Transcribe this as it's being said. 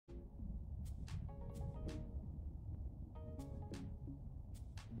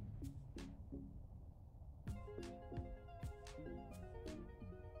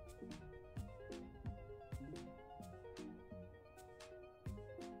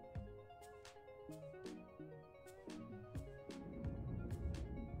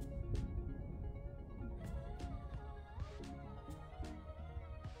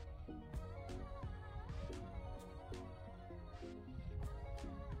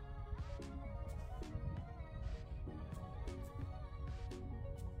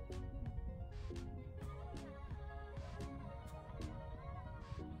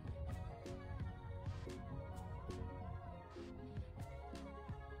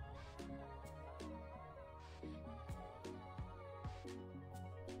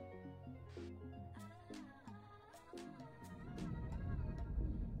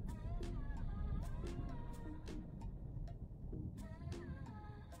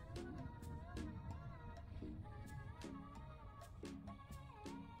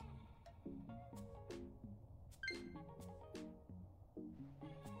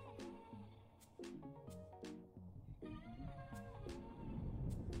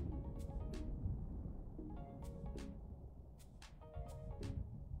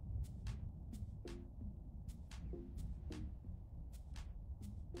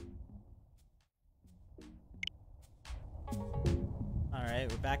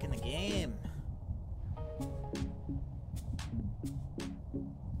Alright, we're back in the game.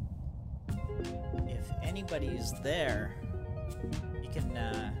 If anybody is there, you can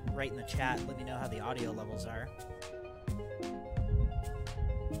write in the chat, let me know how the audio levels are.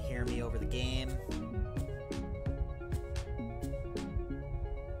 Hear me over the game.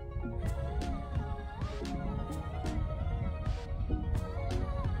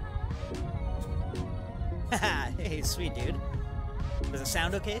 Hey, sweet dude. Does it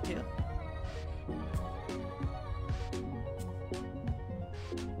sound okay too?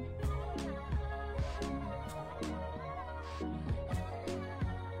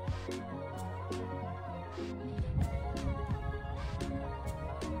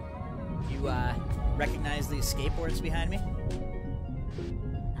 You recognize these skateboards behind me?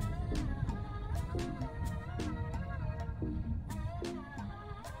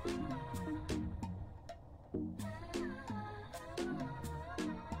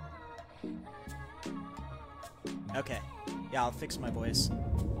 Okay. Yeah, I'll fix my voice.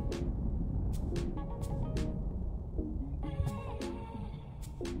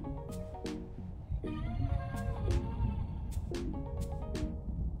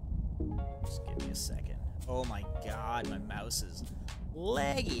 Just give me a second. Oh my god, my mouse is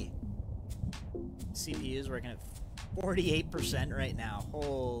laggy. CPU is working at 48% right now.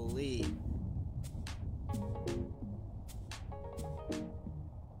 Holy.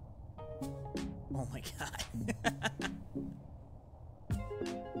 Oh my god.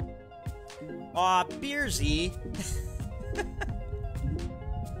 Aw, Beersy.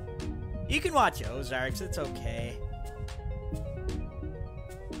 You can watch Ozarks, it's okay.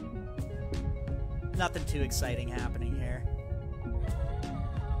 Nothing too exciting happening here.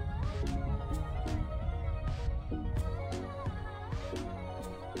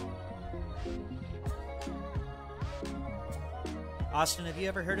 Austin, have you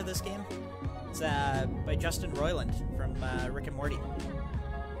ever heard of this game? It's by Justin Roiland from Rick and Morty.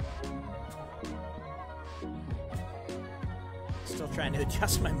 Still trying to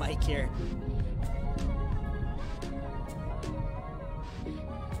adjust my mic here.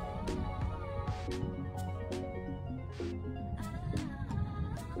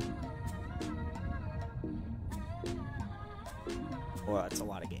 Well, that's a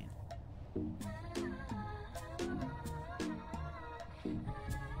lot of gain.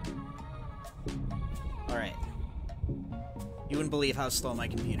 Alright. You wouldn't believe how slow my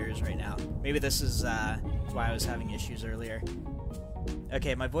computer is right now. Maybe this is why I was having issues earlier.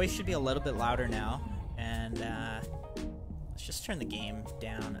 Okay, my voice should be a little bit louder now. And let's just turn the game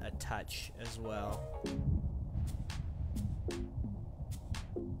down a touch as well.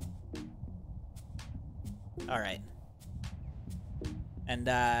 Alright. And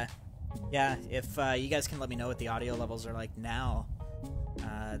yeah, if you guys can let me know what the audio levels are like now,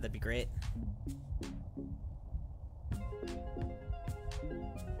 that'd be great.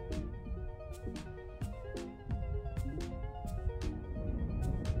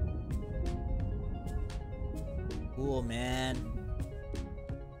 Cool, man.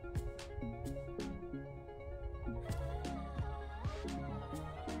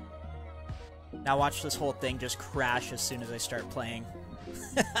 Now watch this whole thing just crash as soon as I start playing.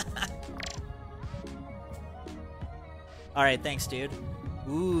 Alright, thanks, dude.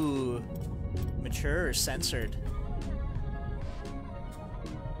 Ooh. Mature or censored?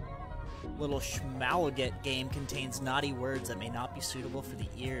 Little Schmalget game contains naughty words that may not be suitable for the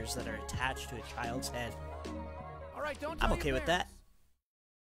ears that are attached to a child's head. Alright, don't I'm okay with that.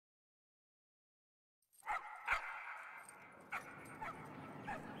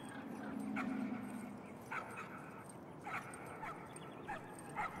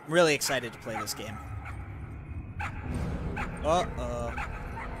 I'm really excited to play this game. Uh-oh.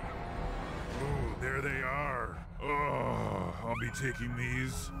 Oh, there they are. Oh, I'll be taking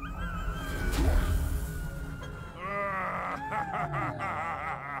these.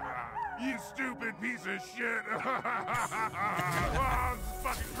 You stupid piece of shit. Oh, this is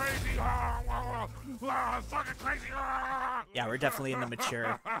fucking crazy. Oh, it's fucking crazy. Yeah, we're definitely in the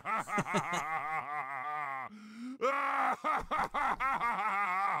mature.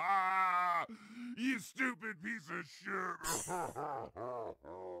 You stupid piece of shit.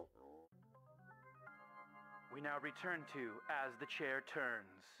 We now return to As the Chair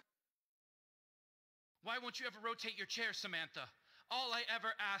Turns. Why won't you ever rotate your chair, Samantha? All I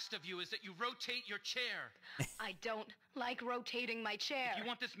ever asked of you is that you rotate your chair. I don't like rotating my chair. If you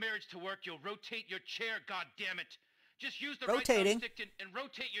want this marriage to work, you'll rotate your chair, goddammit. Just use the Rotating. right thumbstick and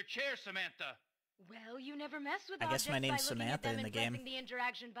rotate your chair, Samantha. Well, you never mess with I guess my name's objects by looking at Samantha them in the and game. pressing the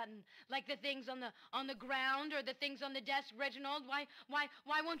interaction button, like the things on the ground or the things on the desk. Reginald, why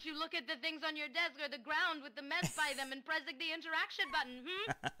won't you look at the things on your desk or the ground with the mess by them and pressing the interaction button?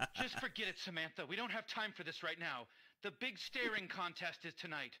 Just forget it, Samantha. We don't have time for this right now. The big staring contest is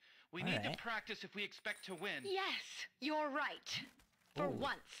tonight. We need to practice if we expect to win. Yes, you're right. For Ooh.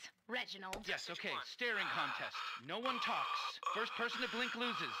 once, Reginald. Yes, okay. Staring contest. No one talks. First person to blink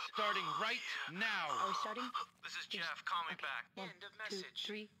loses. Starting right now. Are we starting? This is Jeff. Call me back. One, End of two, message.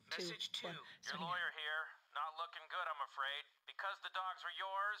 three, Message two, 2. one. Your Starting lawyer here. Not looking good, I'm afraid. Because the dogs are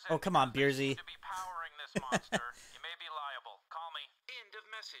yours. Oh, come on, Beersy. To be powering this monster, you may be liable. Call me. End of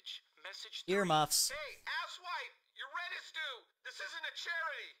message. Message 3. Earmuffs. Hey, asswipe! Your rent is due! This isn't a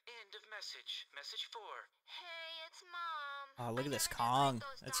charity! End of message. Message 4. Hey, it's Mom. Oh, look at I this never did Kong. like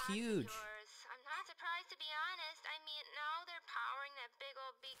those That's dogs of huge. yours. I'm not surprised, to be honest. I mean, now they're powering that big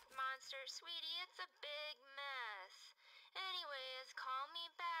old beaked monster. Sweetie, it's a big mess. Anyways, call me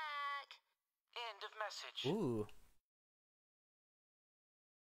back. End of message. Ooh.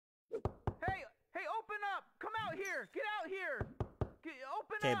 Hey, open up! Come out here! Get out here!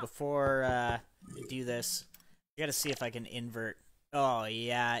 Open Okay, up! before we do this, I gotta see if I can invert. Oh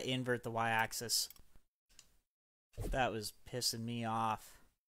yeah, invert the y-axis. That was pissing me off.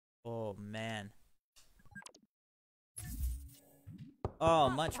 Oh man. Oh,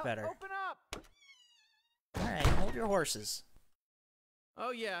 much better. Open up! Alright, hold your horses.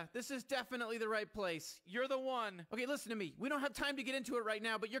 Oh yeah, this is definitely the right place. You're the one. Okay, listen to me. We don't have time to get into it right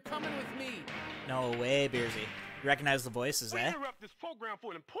now, but you're coming with me. No way, Beersy. You recognize the voices, We eh? interrupt this program for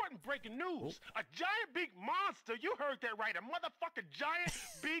an important breaking news. A giant beak monster, you heard that right, a motherfucking giant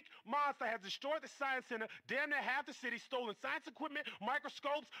beak monster has destroyed the science center, damn near half the city, stolen science equipment,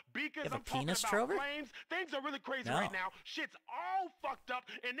 microscopes, beacons, You have a I'm talking penis, about Trover? flames. Things are really crazy No. right now. Shit's all fucked up,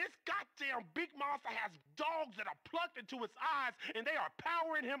 and this goddamn beak monster has dogs that are plugged into its eyes, and they are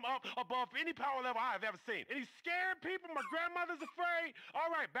powering him up above any power level I've ever seen. And he's scaring people, my grandmother's afraid.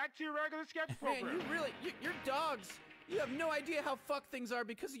 All right, back to your regular sketch program. Man, you're dogs. You have no idea how fucked things are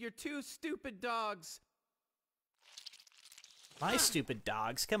because of your two stupid dogs. My stupid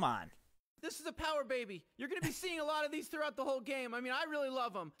dogs, come on. This is a power baby. You're gonna be seeing a lot of these throughout the whole game. I mean, I really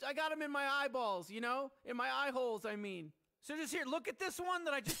love them. I got them in my eyeballs, you know? In my eye holes, I mean. So just here, look at this one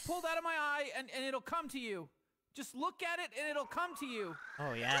that I just pulled out of my eye, and it'll come to you. Just look at it, and it'll come to you.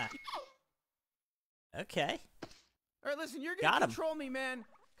 Oh yeah. Okay. All right, listen, you're Got gonna 'em. control me, man,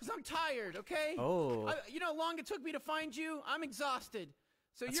 because I'm tired, okay? Oh. You know how long it took me to find you? I'm exhausted.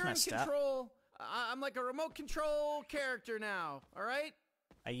 So That's you're in messed up. control. I'm like a remote control character now, all right?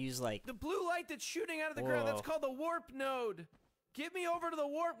 I use like The blue light that's shooting out of the ground, that's Whoa. called the warp node. Get me over to the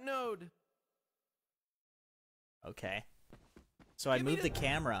warp node. okay. So I Give me move the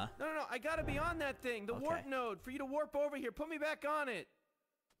camera. No, I gotta be on that thing, the warp Okay. node, for you to warp over here. Put me back on it.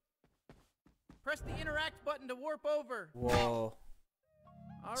 Press the interact button to warp over. Whoa.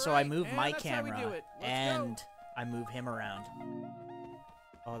 All So I right, move and my that's how we do camera it. Let's and go. I move him around.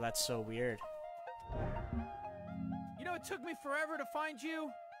 Oh, that's so weird. You know, it took me forever to find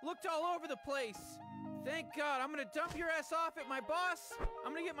you. Looked all over the place. Thank God. I'm gonna dump your ass off at my boss.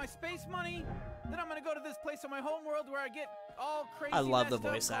 I'm gonna get my space money. Then I'm gonna go to this place on my home world where I get all crazy. I love the messed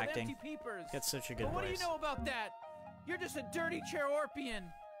up voice called acting. Empty Peepers. Got such a good But what voice. do you know about that? You're just a dirty Chairorpian.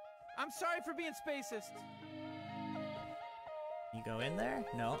 I'm sorry for being spacist. You go in there?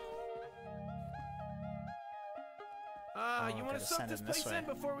 No. Oh, You want gotta to soak send this him this place in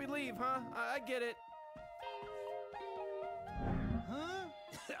way. before we leave, huh? I get it.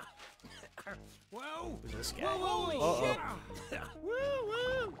 Whoa! Who's this guy? Whoa, holy Oh, shit! Woo,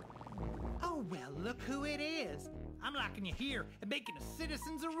 woo! Oh, well, look who it is. I'm locking you here and making a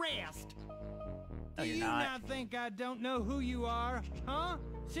citizen's arrest. No, Do you're you not. not think I don't know who you are, huh?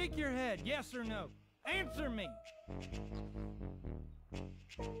 Shake your head, yes or no. Answer me.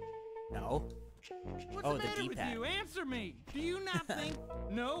 No. What's Oh, the the matter with D-pad. you? Answer me. Do you not think?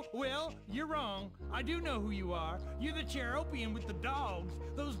 No? Well, you're wrong. I do know who you are. You're the Cheropian with the dogs.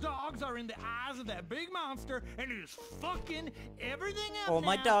 Those dogs are in the eyes of that big monster, and it is fucking everything up. Oh,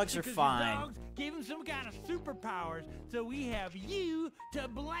 my now dogs are because fine. Your dogs gave him some kind of superpowers, so we have you to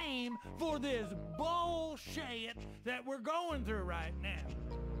blame for this bullshit that we're going through right now.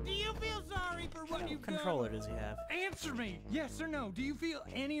 Do you feel sorry for what you've done? What controller does he have? Answer me, yes or no. Do you feel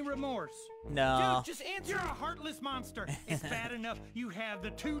any remorse? No. Dude, just answer. You're a heartless monster. It's bad enough you have the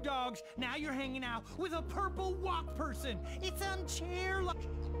two dogs. Now you're hanging out with a purple walk person. It's unchair.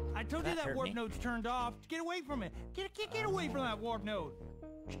 I told you That that hurt warp me. node's turned off. Get away from it. Get away from that warp node.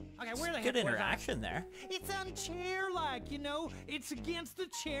 Okay, where the heck Good was I? interaction there. It's unchair-like, you know? It's against the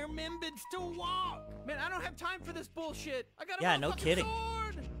chairman bids to walk. Man, I don't have time for this bullshit. I got a Yeah, no motherfucking kidding.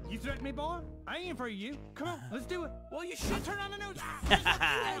 sword. You threaten me, boy? I ain't for you. Come on, let's do it. Well, you should Turn on the nose.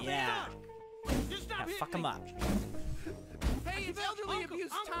 Yeah. Just stop Yeah, hitting fuck me. him up. Hey, it's elderly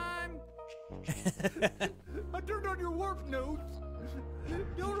abuse time. I turned on your work notes.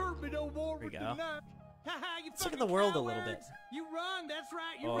 Don't hurt me no more There we with go. the knife. You Let's look at the world a little bit. You run, that's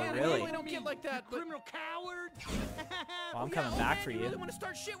right. You Oh, run. really? I don't get like that, but Criminal coward. Well, I'm yeah, coming old back man, for you you. really want to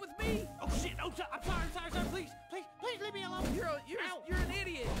start shit with me? Oh shit! Oh, I'm sorry. Please leave me alone. You're an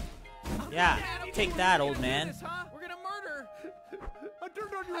idiot. Yeah, Dad, I'm take cool. that, We're old gonna do man. this, huh? We're gonna murder. I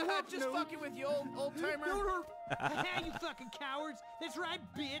turned on your work Just notes. fucking with you, old timer. Don't hurt. You fucking cowards. That's right,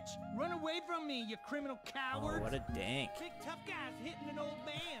 bitch. Run away from me, you criminal Oh, cowards. what a dank. Big tough guys hitting an old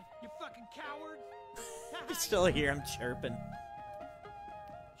man. You fucking cowards. You still hear him chirping.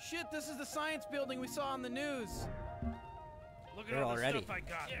 Shit, this is the science building we saw on the news. Look They're at all the already. stuff I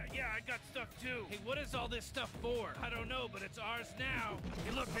got. Yeah, I got stuff too. Hey, what is all this stuff for? I don't know, but it's ours now.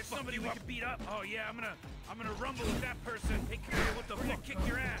 Hey, look, there's somebody we can beat up. Oh yeah, I'm gonna rumble with that person. Hey, come here, what the fuck? Kick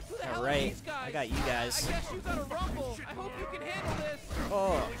your ass. Who the hell All are right, these guys? I got you guys. I guess you got a rumble. I hope you can handle this.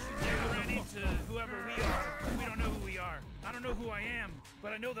 Oh, We should get ready to whoever we are. We don't know who we are. I don't know who I am,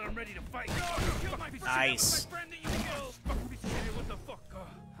 but I know that I'm ready to fight. No, you killed my friend. Nice. My friend that you killed. Fuck, piece of shit. What the fuck?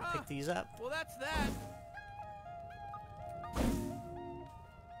 pick these up. Well, that's that.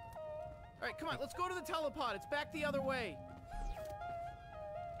 All right, come on, let's go to the telepod. It's back the other way.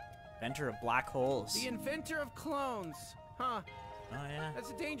 Inventor of black holes. The inventor of clones. Huh. Oh, yeah. That's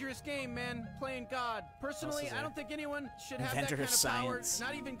a dangerous game, man. Playing God. Personally, is I it? don't think anyone should have Inventor that kind of of science. power.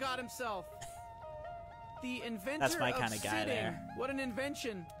 Not even God himself. The inventor That's my of kinda guy sitting. there. What an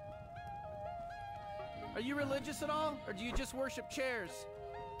invention. Are you religious at all? Or do you just worship chairs?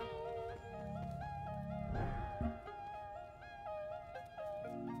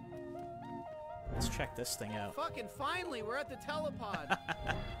 Let's check this thing out. Fucking finally, we're at the telepod.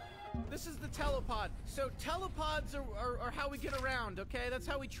 This is the telepod. So telepods are how we get around, okay? That's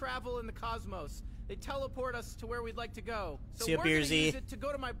how we travel in the cosmos. They teleport us to where we'd like to go. So See ya, we're gonna Beersy. use it to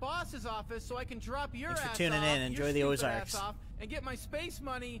go to my boss's office so I can drop your Thanks for ass tuning off, in. Enjoy your the stupid Ozarks. ass off, and get my space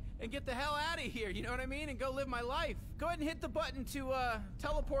money and get the hell out of here, you know what I mean? And go live my life. Go ahead and hit the button to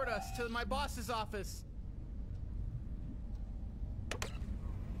teleport us to my boss's office.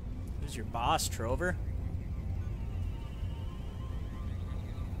 Who's your boss, Trover?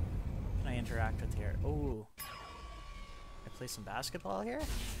 What can I interact with here? Oh. I play some basketball here?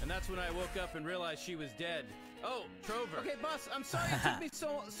 And that's when I woke up and realized she was dead. Oh, Trover. Okay, boss, I'm sorry it took me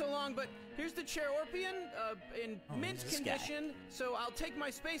so long, but here's the Chairorpian in mint who's this guy? condition. So I'll take my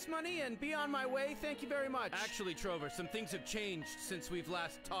space money and be on my way. Thank you very much. Actually, Trover, some things have changed since we've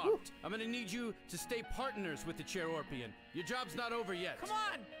last talked. I'm gonna need you to stay partners with the Chairorpian. Your job's not over yet. Come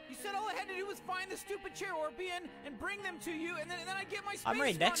on! You said all I had to do was find the stupid Chairorpian and bring them to you, and then I get my space I'm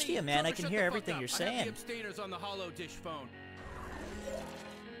right next to money. you, man. I Trover, can shut hear the fuck everything up. you're I have saying. the abstainers on the hollow dish phone.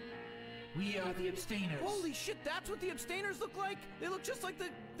 We are the abstainers. Holy shit, that's what the abstainers look like? They look just like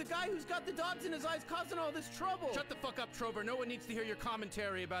the guy who's got the dogs in his eyes causing all this trouble. Shut the fuck up, Trover. No one needs to hear your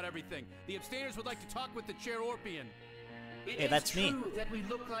commentary about everything. The abstainers would like to talk with the Chairorpian. Hey, that's me. It is true that we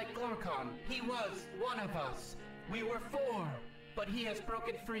look like Glorcon. He was one of us. We were 4, but he has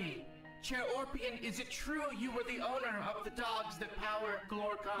broken free. Chairorpian, is it true you were the owner of the dogs that power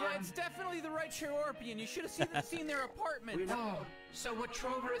Glorcon? Yeah, it's definitely the right Chairorpian. You should have seen their apartment. Oh, so what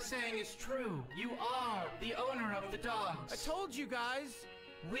Trover is saying is true. You are the owner of the dogs. I told you guys.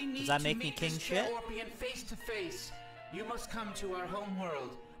 We need Does that to make me meet king this shit? Chairorpian face to face. You must come to our home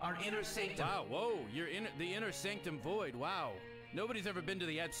world, our inner sanctum. Wow, whoa, you're in the inner sanctum void. Wow. Nobody's ever been to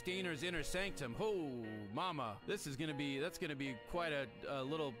the abstainer's inner sanctum. Oh, mama. That's gonna be quite a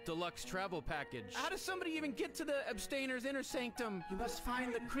little deluxe travel package. How does somebody even get to the abstainer's inner sanctum? You must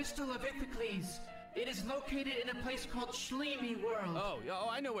find the Crystal of Ithacles. It is located in a place called Schleemy World. Oh,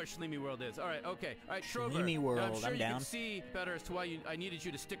 I know where Schleemy World is. All right, okay. All right, Trover. Schleemy now, World, I'm sure I'm you down. can see better as to why I needed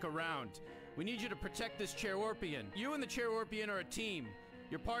you to stick around. We need you to protect this Chairorpian. You and the Chairorpian are a team.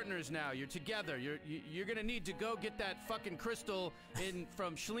 You're partners now. You're together. You're gonna need to go get that fucking crystal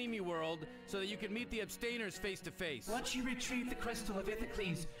from Schleemy World so that you can meet the abstainers face to face. Once you retrieve the Crystal of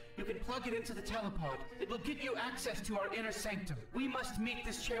Ithacles, you can plug it into the telepod. It will give you access to our inner sanctum. We must meet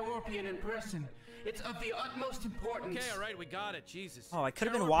this Chairorpian in person. It's of the utmost importance. Okay, all right, we got it. Jesus. Oh, I could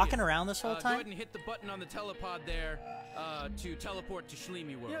have been Chairorpian, walking around this whole Go time? ahead and hit the button on the telepod there to teleport to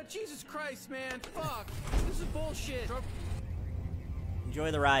Schleemy World. You know, Jesus Christ, man. Fuck. This is bullshit. Enjoy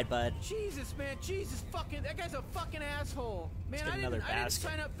the ride, bud. Jesus, man. Jesus fucking... That guy's a fucking asshole. Man, I didn't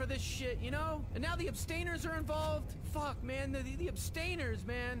sign up for this shit, you know? And now the abstainers are involved. Fuck, man. The abstainers,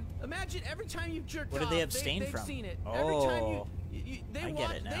 man. Imagine every time you've jerked off, What did they abstain from? they've seen it. Oh, every time I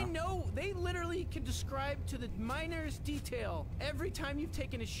get it now. They know. They literally can describe to the minorest detail every time you've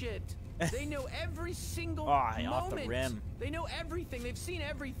taken a shit. They know every single moment. Off the rim. They know everything. They've seen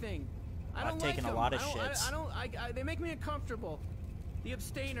everything. I don't I've like taken them. a lot of shits. They make me uncomfortable. The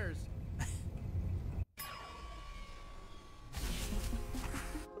abstainers.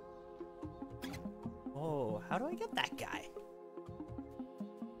 Oh, how do I get that guy?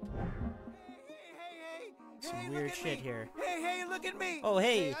 Some weird shit here. Hey, look at me! Oh,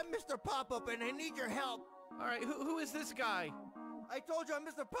 hey. I'm Mr. Pop-Up and I need your help. Alright, who is this guy? I told you I'm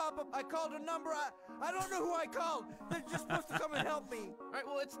Mr. Pop-Up. I called a number. I don't know who I called. They're just supposed to come and help me. Alright,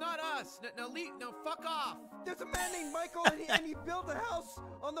 well, it's not us. No, fuck off. There's a man named Michael and he built a house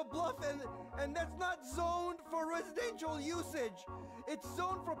on the bluff and that's not zoned for residential usage. It's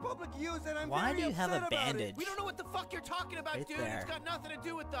zoned for public use and I'm Why very do you have upset a about bandage? it. We don't know what the fuck you're talking about, Right dude. there. It's got nothing to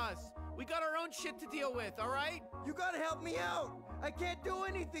do with us. We got our own shit to deal with, alright? You gotta help me out. I can't do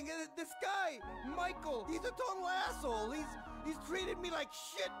anything. This guy, Michael, he's a total asshole. He's treated me like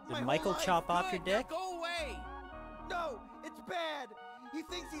shit my Did whole Michael life. chop off your dick? Now go away. No, it's bad. He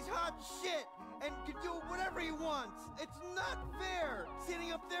thinks he's hot shit and can do whatever he wants. It's not fair.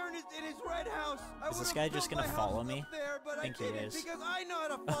 Sitting up there in his red house. Is this guy just gonna follow me? I think he is. Because I know how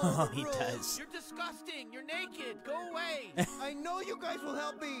to follow Oh, the he rules. does. You're disgusting. You're naked. Go away. I know you guys will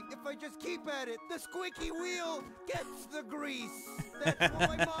help me if I just keep at it. The squeaky wheel gets the grease. That's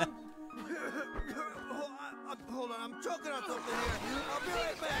what my mom... Hold on, I'm choking on something here. I'll be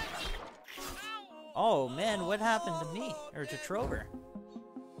right back. Oh man, what happened to me? Or to Trover?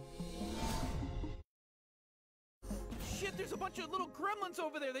 Shit, there's a bunch of little gremlins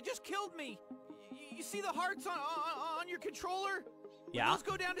over there. They just killed me. You see the hearts on your controller? Yeah. When those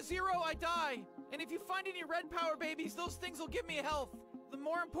go down to 0, I die. And if you find any red power babies, those things will give me health. The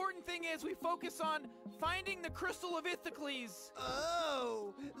more important thing is we focus on finding the crystal of Ithacles.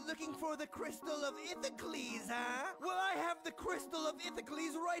 Oh, looking for the crystal of Ithacles, huh? Well, I have the crystal of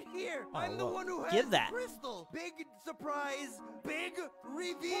Ithacles right here. Oh, I'm the well, one who has give that. the crystal. Big surprise, big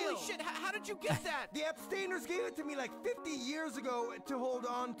reveal. Holy shit, how did you get that? The abstainers gave it to me like 50 years ago to hold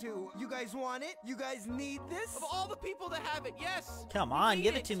on to. You guys want it? You guys need this? Of all the people that have it, yes. Come on,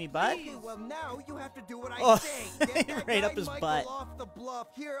 give it to me, bud. Okay, well now you have to do what I Oh, say. Get that right guy up his Michael butt. off the bluff.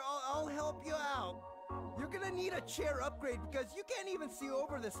 Here, I'll help you out. You're gonna need a chair upgrade because you can't even see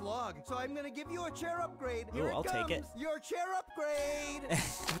over this log. So I'm gonna give you a chair upgrade. Here Ooh, I'll take it. Your chair upgrade.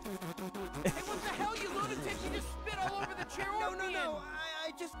 Hey, what the hell, you lunatic? You just spit all over the chair. No.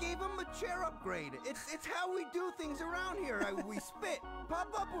 I just gave him a chair upgrade. It's how we do things around here. We spit.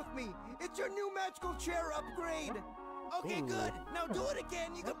 Pop up with me. It's your new magical chair upgrade. Okay, Ooh. good. Now do it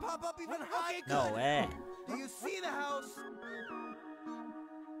again. You can pop up even higher. Okay, No good. way. Do you see the house?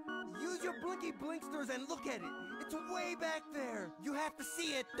 Use your blinky blinksters and look at it. It's way back there. You have to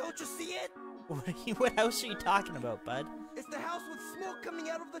see it. Don't you see it? What house are you talking about, bud? It's the house with smoke coming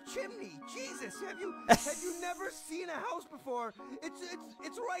out of the chimney. Jesus, have you never seen a house before?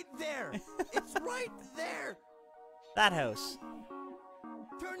 It's right there. It's right there. That house.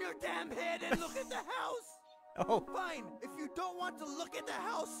 Turn your damn head and look at the house. Oh. Fine. If you don't want to look at the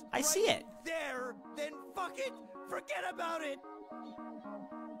house, I see it. There, then fuck it. Forget about it.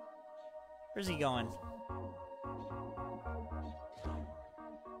 Where's he going?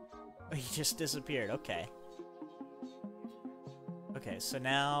 Oh, he just disappeared. Okay. Okay, so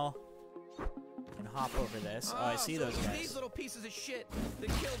now I can hop over this. Oh, I see so those These guys. little pieces of shit that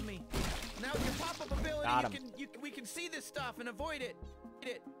killed me. Now with your pop-up ability, Got 'em. we can see this stuff and avoid it.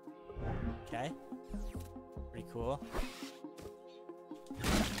 Okay. Pretty cool.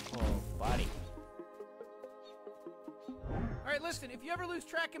 Oh, buddy. All right, listen, if you ever lose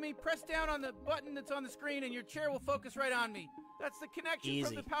track of me, press down on the button that's on the screen and your chair will focus right on me. That's the connection Easy.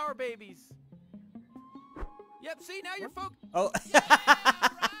 from the Power Babies. Yep, see, now you're focused. Oh.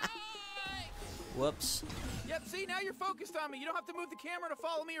 Whoops. Yep, see, now you're focused on me. You don't have to move the camera to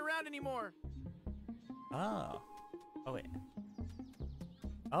follow me around anymore. Oh. Oh, wait.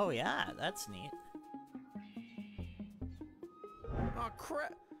 Oh, yeah, that's neat. Oh,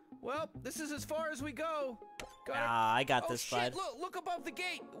 crap. Well, this is as far as we go. I got oh, this, shit, bud. Look above the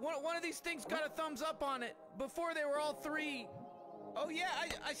gate. One of these things got a thumbs up on it. Before they were all 3. Oh yeah,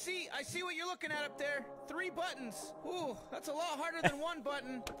 I see what you're looking at up there. 3 buttons. Ooh, that's a lot harder than 1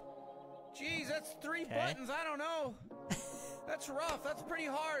 button. Jeez, that's 3 buttons. I don't know. That's rough. That's pretty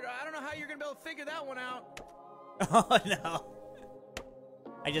hard. I don't know how you're gonna be able to figure that one out. Oh no.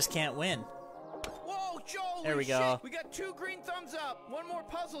 I just can't win. Whoa, Joel! There we go. We got 2 green thumbs up. One more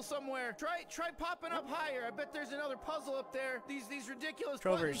puzzle somewhere. Try popping up higher. I bet there's another puzzle up there. These ridiculous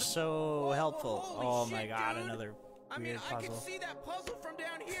Trover's buttons. so helpful. Oh my shit, god, dude. another weird I puzzle. can see that puzzle from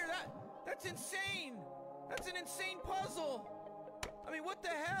down here. That's insane. That's an insane puzzle. I mean, what the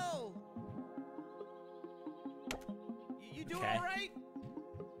hell? You doing all right?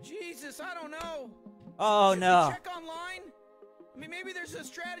 Jesus, I don't know. Oh no. Check online. I mean, maybe there's a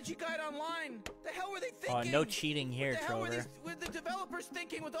strategy guide online. The hell were they thinking? Oh, no cheating here, What the hell Trover. were the developers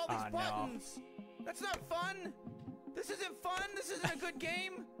thinking with all these buttons? That's not fun. This isn't fun. This isn't a good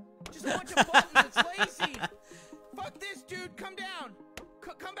game. Just a bunch of buttons. It's lazy. Fuck this, dude. Come down.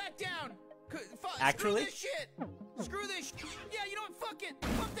 Come back down. Actually? Screw this shit. Screw this shit. Yeah, you know what? Fuck it.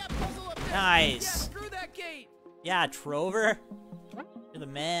 Fuck that puzzle up there. Nice. Yeah, screw that gate. Yeah, Trover. You're the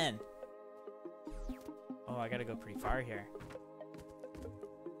man. Oh, I gotta go pretty far here.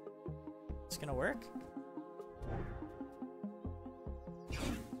 It's gonna work?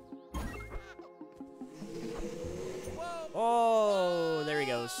 Oh, there he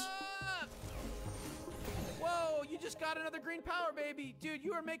goes. Whoa, you just got another green power, baby. Dude,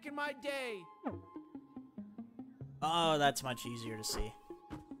 you are making my day. Oh, that's much easier to see.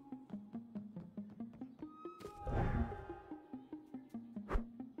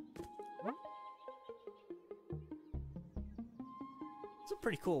 It's a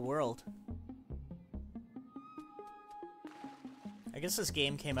pretty cool world. I guess this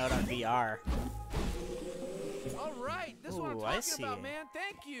game came out on VR. All right, this is what I'm Ooh, I talking see. about, man.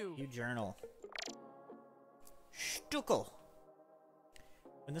 Thank you. You journal. Stuckel.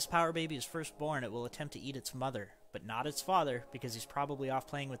 When this power baby is first born, it will attempt to eat its mother, but not its father, because he's probably off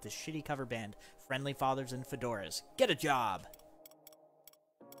playing with this shitty cover band, Friendly Fathers and Fedoras. Get a job!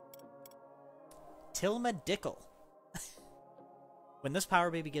 Tilma Dickel. When this power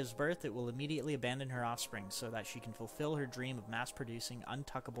baby gives birth, it will immediately abandon her offspring so that she can fulfill her dream of mass-producing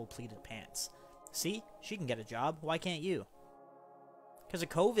untuckable pleated pants. See? She can get a job. Why can't you? Because of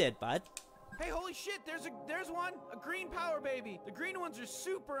COVID, bud. Hey, holy shit, there's one, a green power baby. The green ones are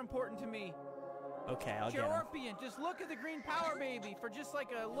super important to me. Okay, I'll get him. Scorpion, just look at the green power baby for just like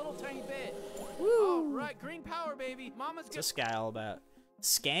a little tiny bit. Woo! All right, green power baby. Mama's What's this guy all about?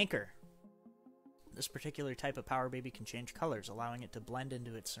 Skanker. This particular type of power baby can change colors, allowing it to blend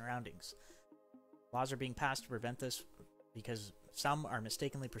into its surroundings. Laws are being passed to prevent this because some are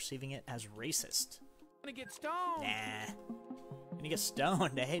mistakenly perceiving it as racist. Gonna get stoned. Nah. Gonna get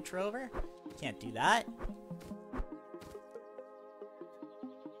stoned, eh, Trover? Can't do that.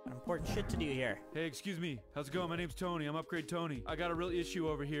 Got important shit to do here. Hey, excuse me. How's it going? My name's Tony. I'm Upgrade Tony. I got a real issue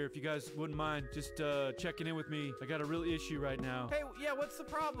over here. If you guys wouldn't mind just checking in with me. I got a real issue right now. Hey, yeah, what's the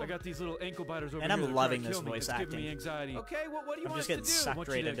problem? I got these little ankle biters over And here. I'm loving this voice acting. It's giving me anxiety. Okay, what do you I'm want just us getting to do? sucked I want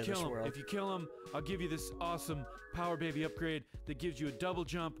right you into to this kill 'em. world. If you kill them, I'll give you this awesome Power Baby upgrade that gives you a double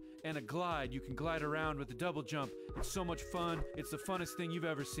jump and a glide. You can glide around with the double jump. It's so much fun. It's the funnest thing you've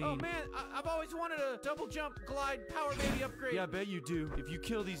ever seen. Oh man, I've always wanted a double jump glide power baby upgrade. Yeah, I bet you do. If you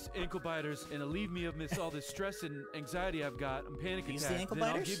kill these ankle biters and relieve me of all this stress and anxiety I've got, I'm panic These attack, the ankle then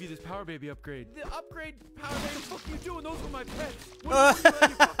I'll biters? give you this Power Baby upgrade. The upgrade power baby. What the fuck are you doing? Those were my pets. What are you out of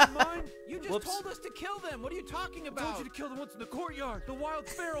your fucking mind? You just told us to kill them. What are you talking about? I told you to kill the ones in the courtyard. The wild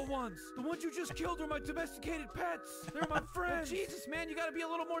feral ones. The ones you just killed were my domesticated pets. They're my friends. Oh, Jesus, man, you gotta be a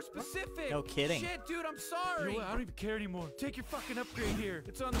little more specific. No kidding. Shit, dude, I'm sorry. You know what? I don't even care anymore. Take your fucking upgrade here.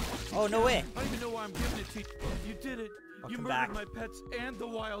 It's on the... Oh, no way. I don't even know why I'm giving it to you. You did it. You come murdered back. my pets and the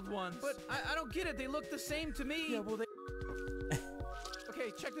wild ones. But I don't get it. They look the same to me. Yeah, well, they...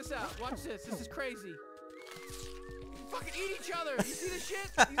 Okay, check this out. Watch this. This is crazy. Fucking eat each other. You see this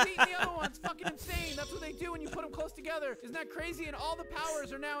shit? He's eating the other ones. Fucking insane. That's what they do when you put them close together. Isn't that crazy? And all the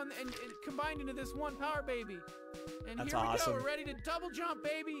powers are now and combined into this one power baby. And That's here we awesome. go. We're ready to double jump,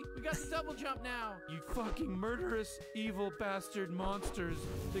 baby. We got the double jump now. You fucking murderous, evil bastard monsters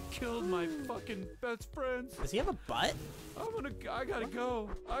that killed my fucking best friends. Does he have a butt? I gotta go.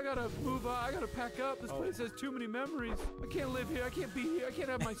 I gotta move on. I gotta pack up. This place has too many memories. I can't live here. I can't be here. I can't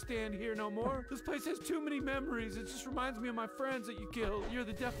have my stand here no more. This place has too many memories. It just reminds me of my friends that you killed. You're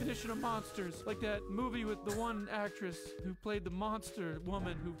the definition of monsters. Like that movie with the one actress who played the monster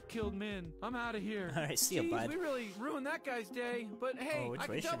woman who killed men. I'm out of here. All right, see ya, Jeez, bud. we really ruined that guy's day. But hey, which I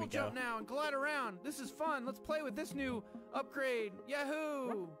way can should we double jump go? now and glide around. This is fun. Let's play with this new upgrade.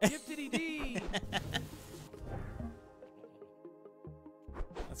 Yahoo! Yip-titty-dee!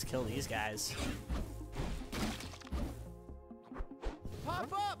 Let's kill these guys.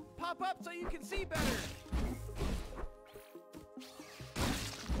 Pop up! Pop up so you can see better.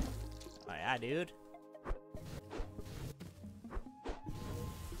 Oh yeah, dude.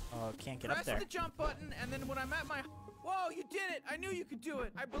 Oh, can't get up there. Press the jump button, and then when I'm at my... Whoa, you did it! I knew you could do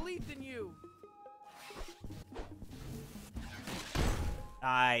it! I believed in you!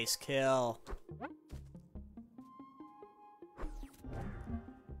 Nice kill.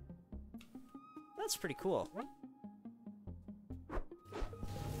 That's pretty cool. When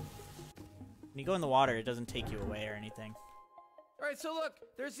you go in the water, it doesn't take you away or anything. Alright, so look,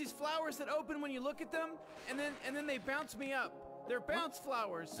 there's these flowers that open when you look at them, and then they bounce me up. They're bounce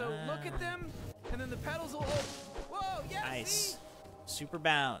flowers, so look at them, and then the petals will open. Whoa, yeah, Nice. see? Super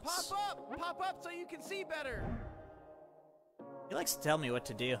bounce. Pop up so you can see better. He likes to tell me what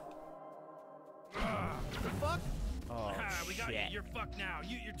to do. The fuck? Oh, we got you. You're fucked now.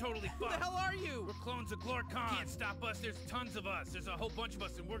 You're totally fucked. Who the hell are you? We're clones of Glorcon. You can't stop us. There's tons of us. There's a whole bunch of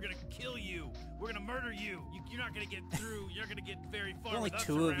us, and we're gonna kill you. We're gonna murder you. You're not gonna get through. You're not gonna get very far. Only with us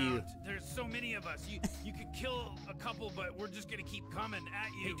two of around. you. There's so many of us. You could kill a couple, but we're just gonna keep coming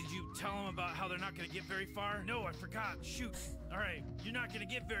at you. Hey, did you tell them about how they're not gonna get very far? No, I forgot. Shoot. All right, you're not gonna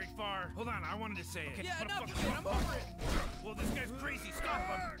get very far. Hold on, I wanted to say it. Okay, Yeah, enough, fuck I'm over it. Well, this guy's crazy. Stop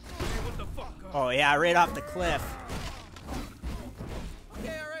him. Hey, what the fuck? Oh yeah, right off the cliff.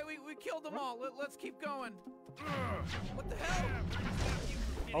 Okay, alright, we killed them all. Let's keep going. What the hell?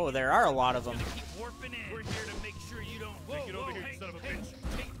 Oh, there are a lot of them. Warping in. We're here to make sure you don't. Whoa, get over here, you son of a bitch.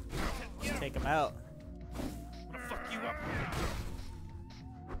 Let's take them out. I'm gonna fuck you up.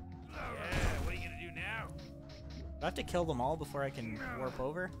 Yeah, what are you gonna do now? Do I have to kill them all before I can warp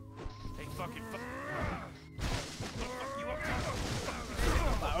over? Hey, fucking fuck. Fuck you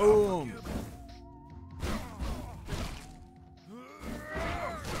up. Boom!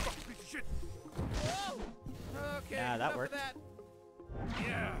 Okay, Yeah, that worked. That.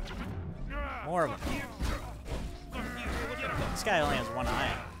 Yeah. More of them. This guy only has one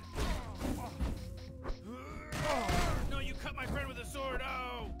eye. No, you cut my friend with a sword.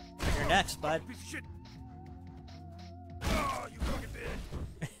 Oh. You're next, bud. Piece of shit. Oh, you fucking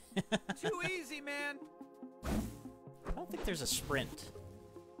bitch. Too easy, man. I don't think there's a sprint.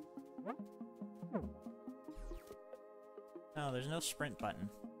 No, there's no sprint button.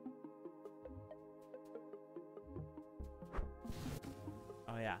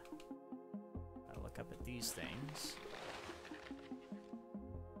 Oh yeah. Gotta look up at these things.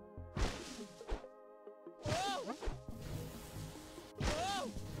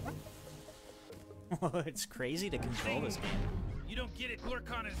 It's crazy to control this game. You don't get it.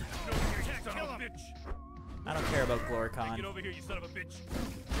 Glorcon is over here, you son of a bitch. I don't care about Glorcon. Get over here, you son of a bitch.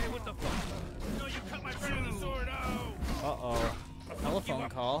 Hey, what the fuck? No, you cut my friend with a sword. Oh. Uh-oh. Telephone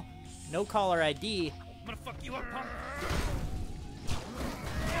call. No caller ID. I'm gonna fuck you up, punk.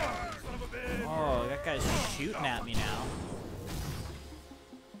 Son of a bitch. Oh, that guy's shooting at me now.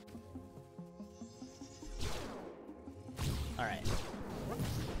 Alright.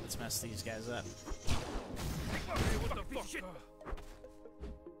 Let's mess these guys up. Hey, what the fuck? Shit.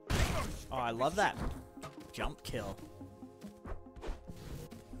 Oh, I love that jump kill.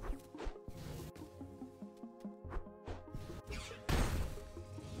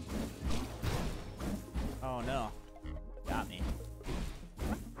 Oh no. Got me.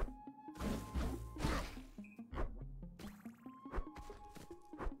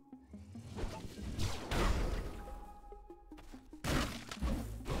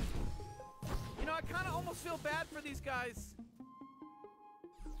 You know, I kind of almost feel bad for these guys.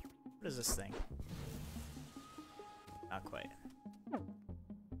 What is this thing? Not quite.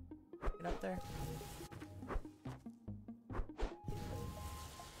 Get up there.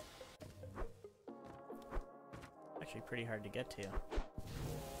 Actually pretty hard to get to. I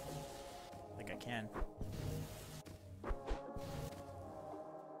think I can.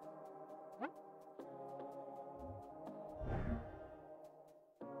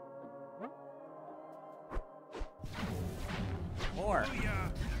 More.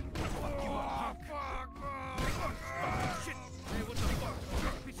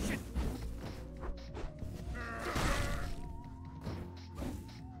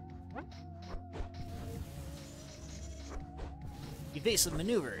 Evasive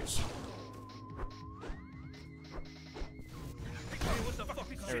maneuvers.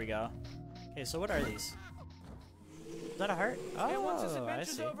 There we go. Okay, so what are these? Is that a heart? Oh, and once this I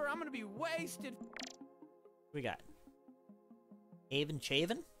adventure's see. over, I'm gonna be wasted. We got Avon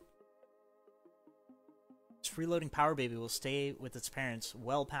Chaven. This freeloading Power Baby will stay with its parents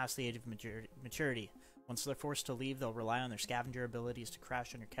well past the age of maturity. Once they're forced to leave, they'll rely on their scavenger abilities to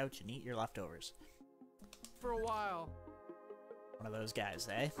crash on your couch and eat your leftovers. For a while. One of those guys,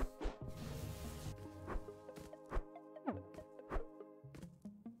 eh?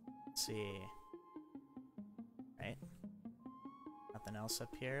 Let's see. Right? Nothing else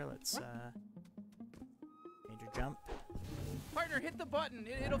up here. Let's major jump. Partner, hit the button.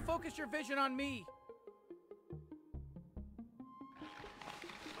 It'll focus your vision on me.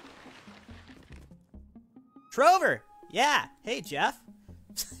 Trover! Yeah! Hey, Jeff.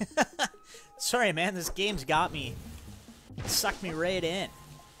 Sorry, man. This game's got me. It sucked me right in.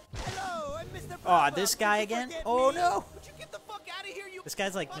 Hello, I'm Mr. Oh, this guy again? Oh, no! Would you get the fuck out of here, you This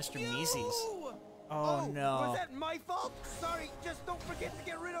guy's like Mr. Meese's. Oh, no. Was that my fault? Sorry, just don't forget to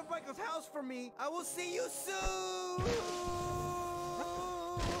get rid of Michael's house for me. I will see you soon!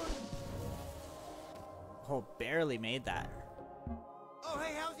 Oh, barely made that. Oh,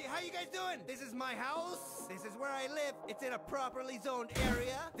 hey, how you guys doing? This is my house. This is where I live. It's in a properly zoned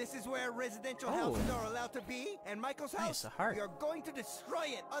area. This is where residential houses are allowed to be. And Michael's house, a heart. you're going to destroy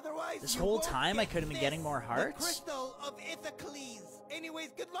it. Otherwise, This you whole won't time I get could have been this, getting more the hearts? crystal of Ithacles. Anyways,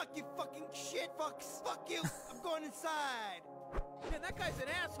 good luck, you fucking shit fucks. Fuck you. I'm going inside. Man, that guy's an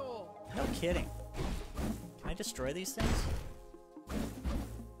asshole. No kidding. Can I destroy these things?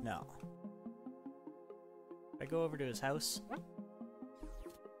 No. If I go over to his house...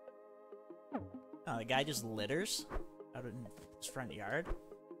 Oh, the guy just litters out in his front yard.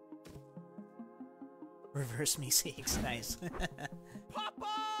 Reverse me seeks, nice. Papa!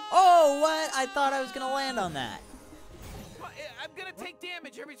 Oh, what? I thought I was gonna land on that. I'm gonna take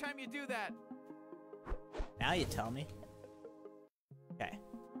damage every time you do that. Now you tell me. Okay.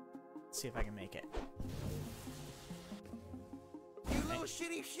 Let's see if I can make it. You little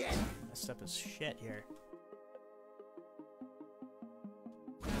shitty shit. Messed up as shit here.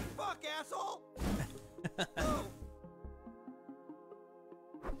 Fuck, asshole.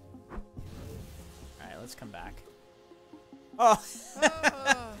 Alright, let's come back. Oh!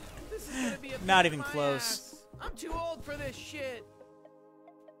 This is gonna be a Not pain even in my close. ass. I'm too old for this shit.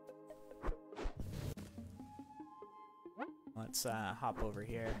 Let's hop over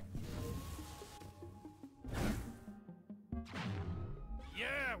here.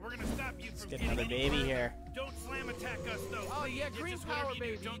 Yeah, we're gonna stop you Let's from get getting another any baby further. here. Don't slam attack us though. Oh please. yeah, It's green just whatever power, you do,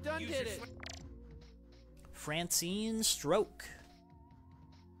 baby. You don't done use did your it. Francine Stroke.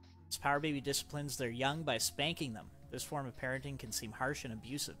 This power baby disciplines their young by spanking them. This form of parenting can seem harsh and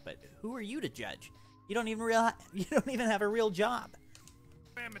abusive, but who are you to judge? You don't even have a real job.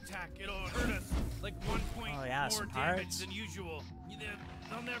 Slam attack, it'll hurt us like 1 point Oh, yeah, more some damage hearts. than usual.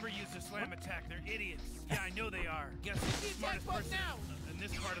 They'll never use a slam attack. They're idiots. Yeah, I know they are. Guess who's the smartest person in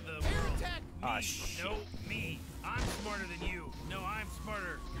this part of the world? Attack. Aw, Me. shit. No, me. I'm smarter than you. No, I'm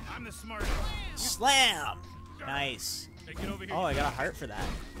smarter. I'm the smartest. Slam! Nice. Hey, get over here. Oh, I got a heart for that.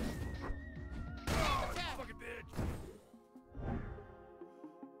 Fucking bitch.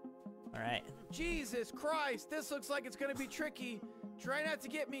 Alright. Jesus Christ, this looks like it's gonna be tricky. Try not to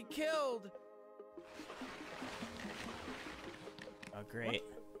get me killed. Oh, great.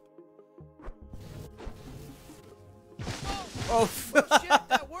 Oh shit,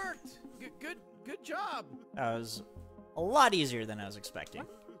 that worked. Good job. That was a lot easier than I was expecting.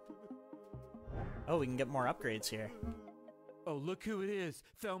 Oh, we can get more upgrades here. Oh, look who it is.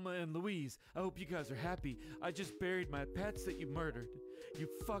 Thelma and Louise. I hope you guys are happy. I just buried my pets that you murdered. You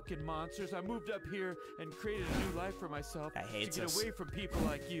fucking monsters. I moved up here and created a new life for myself I hate to get this. away from people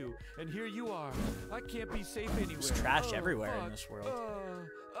like you. And here you are. I can't be safe anywhere. There's trash Oh, everywhere in fuck. this world.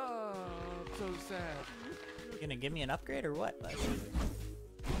 Oh, I'm so sad. You gonna give me an upgrade or what, bud?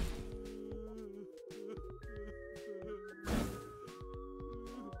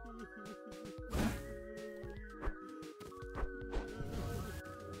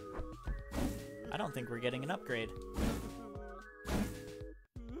 I don't think we're getting an upgrade.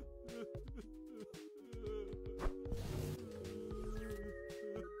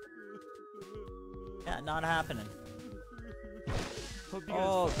 Yeah, not happening. Hope you guys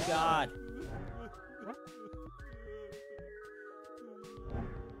Oh, God.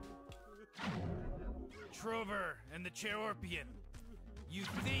 Trover and the Cheorpian. You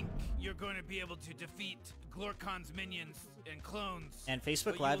think you're going to be able to defeat Glorkon's minions and clones. And but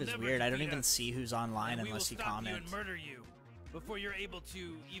Facebook you Live will is never weird. I don't defeat even us. see who's online And we unless will you stop comment. you and murder you before you're able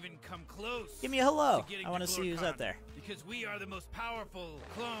to even come close. Give me a hello. to getting I want to see who's Glorkon, out there. Because we are the most powerful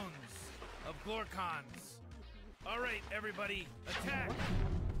clones of Glorkons. All right, everybody, attack!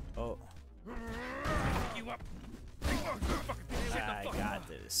 Oh, You up? I got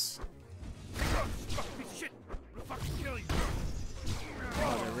this. Shit! I'm gonna fucking kill you.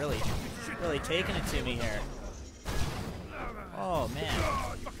 Oh, they're really taking it to me here. Oh, man.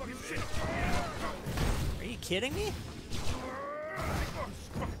 Are you kidding me?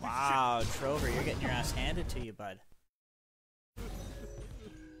 Wow, Trover, you're getting your ass handed to you, bud.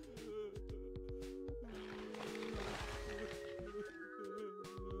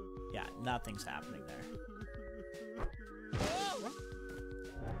 nothing's happening there.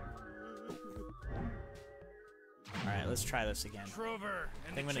 Alright, let's try this again. Trover,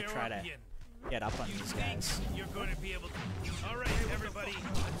 I think I'm gonna try to get up on these guys. You're going to be able to. All right, everybody,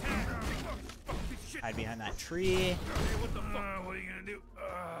 attack! Hide behind that tree. Hey, what the fuck? What are you gonna do?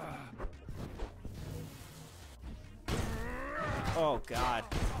 Oh god.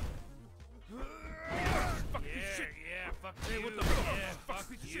 Yeah, fuck you. Hey, what the fuck? Yeah, fuck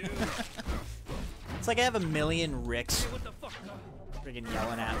you. It's like I have a million Ricks Hey, what the fuck? friggin'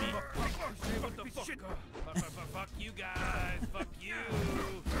 yelling at me. Hey, what the fuck? Fuck you guys. Fuck you.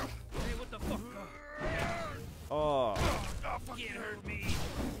 Hey, what the fuck? Oh. Can't hurt me.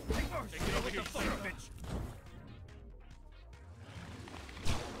 Hey, get over here, bitch.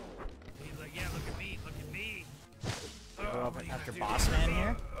 He's like, yeah, look at me. Look at me. Go up after Boss Man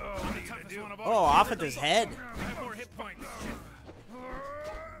here. Oh, off with his head. I have more hit points.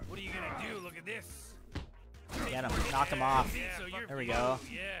 What are you gonna do? Look at this. Get him. Knock him off. Yeah, so There we go.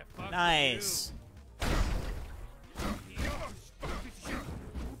 Yeah, fuck Nice.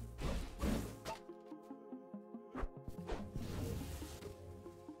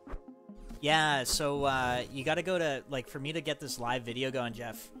 Yeah, so you gotta go to, like, for me to get this live video going,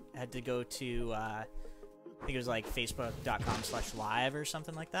 Jeff, I had to go to, I think it was like facebook.com/live or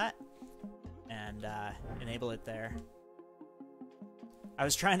something like that, and enable it there. I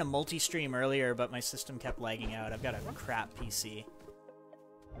was trying to multi-stream earlier, but my system kept lagging out. I've got a crap PC.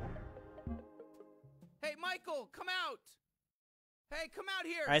 Hey, Michael, come out! Hey, come out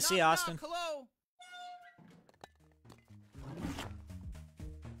here! I see Knock, Austin. knock, hello?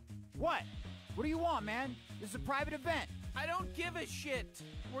 What? What do you want, man? This is a private event. I don't give a shit.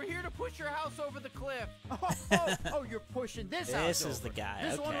 We're here to push your house over the cliff. Oh, you're pushing this house This is over. the guy,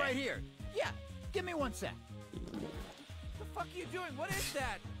 This one okay. right here. Yeah, give me 1 sec. The fuck are you doing? What is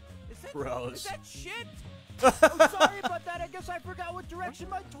that? Gross. Is that shit? Oh, sorry about that. I guess I forgot what direction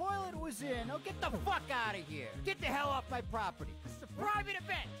my toilet was in. Oh, get the fuck out of here. Get the hell off my property. This is a private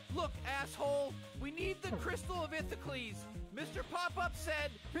event. Look, asshole, we need the Crystal of Ithacles. Mr. Pop-Up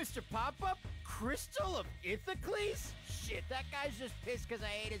said... Mr. Pop-Up? Crystal of Ithacles? Shit, that guy's just pissed because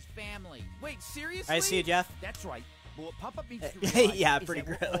I ate his family. Wait, seriously? I see you, Jeff. That's right. But what Pop-Up needs to realize Yeah, is pretty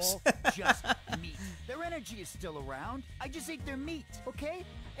that we're gross. all just meat. Their energy is still around. I just ate their meat, okay?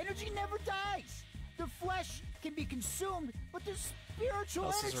 Energy never dies. Their flesh can be consumed, but their spiritual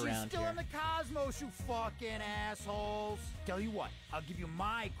What else is energy is around still here? in the cosmos, you fucking assholes. Tell you what, I'll give you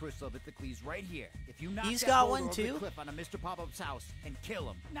my Crystal of Ithacles right here. If you knock He's that got boulder one over the too? cliff onto Mr. Pop-Up's house and kill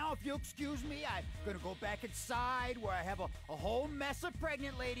him. Now, if you'll excuse me, I'm gonna go back inside where I have a whole mess of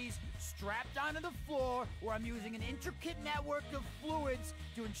pregnant ladies strapped onto the floor where I'm using an intricate network of fluids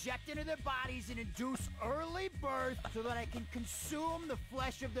to inject into their bodies and induce early birth so that I can consume the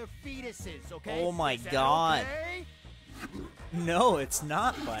flesh of their fetuses, okay? Oh my Is that God. okay? No, it's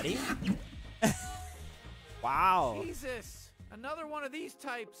not, buddy. Wow. Jesus, another one of these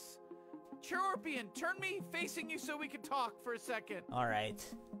types. Chirorpian, turn me facing you so we can talk for a second. All right.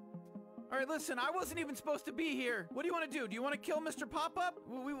 All right, listen, I wasn't even supposed to be here. What do you want to do? Do you want to kill Mr. Pop-Up?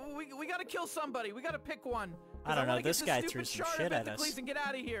 We got to kill somebody. We got to pick one. I don't know. wanna get This guy threw stupid some shard shit of at us. Ithacles and get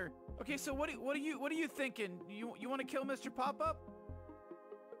out of here. Okay, so what are you thinking? You want to kill Mr. Pop-Up?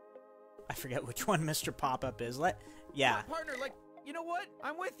 I forget which one Mr. Pop-Up is. Yeah. My partner, like, you know what?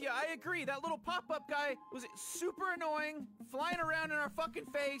 I'm with you. I agree. That little pop-up guy was super annoying, flying around in our fucking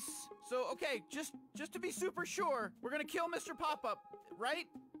face. So, okay, just to be super sure, we're gonna kill Mr. Pop-Up, right?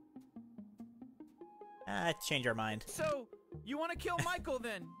 Change our mind. So, you want to kill Michael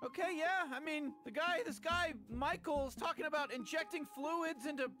then? Okay, yeah. I mean, this guy, Michael, is talking about injecting fluids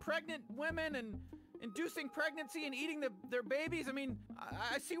into pregnant women and inducing pregnancy and eating their babies. I mean,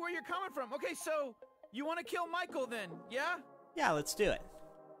 I see where you're coming from. Okay, so you want to kill Michael then, yeah? Yeah, let's do it.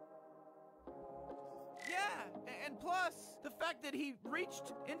 Yeah, and plus, the fact that he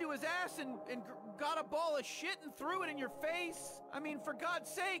reached into his ass and got a ball of shit and threw it in your face. I mean, for God's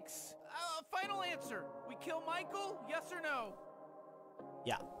sakes. Final answer. We kill Michael, yes or no?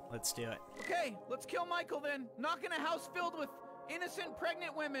 Yeah, let's do it. Okay, let's kill Michael then. Knocking a house filled with innocent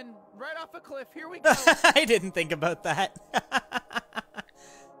pregnant women right off a cliff. Here we go. I didn't think about that.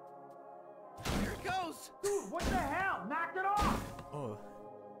 Here it goes. Dude, what the hell? Knock it off! Oh.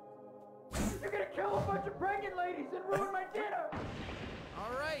 You're gonna kill a bunch of pregnant ladies and ruin my dinner!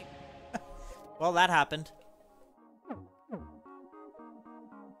 All right. Well, that happened.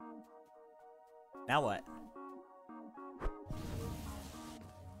 Now what?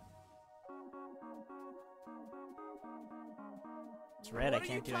 It's red. I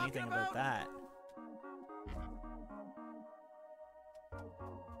can't do anything about that.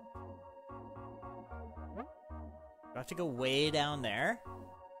 to go way down there?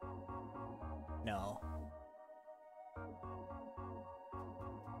 No.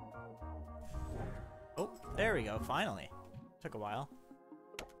 Oh, there we go, finally. Took a while.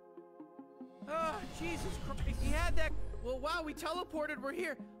 Oh, Jesus Christ. He had that. Well, wow, we teleported. We're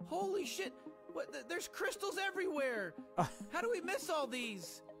here. Holy shit. What? There's crystals everywhere. How do we miss all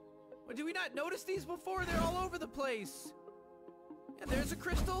these? Well, did we not notice these before? They're all over the place. Yeah, there's a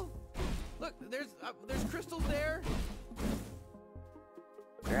crystal. Look, there's crystals there.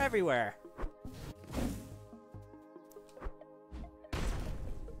 They're everywhere.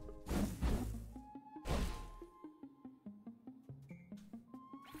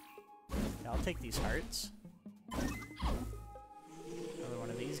 Yeah, I'll take these hearts. Another one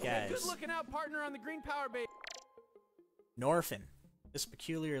of these guys. Good looking out, partner, on the green power base. Norphin. This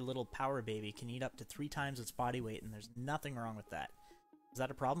peculiar little power baby can eat up to 3 times its body weight, and there's nothing wrong with that. Is that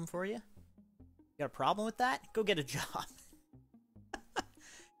a problem for you? You got a problem with that? Go get a job.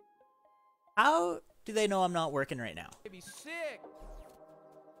 How do they know I'm not working right now? Baby sick.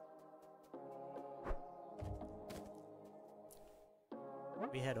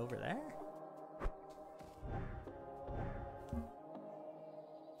 We head over there?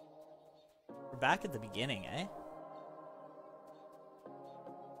 We're back at the beginning, eh?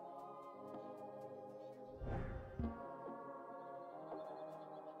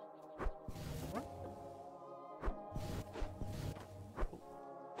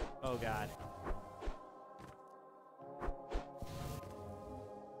 Oh god.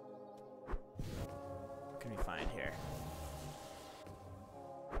 What can we find here?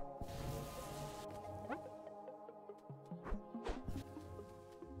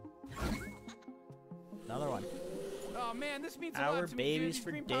 Another one. Oh man, this means a Our lot to me. babies These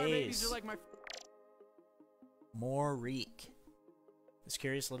for green power babies days. are like my... More reek. This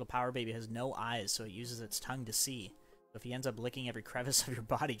curious little power baby has no eyes, so it uses its tongue to see. So if he ends up licking every crevice of your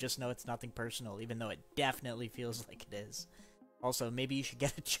body, just know it's nothing personal, even though it definitely feels like it is. Also, maybe you should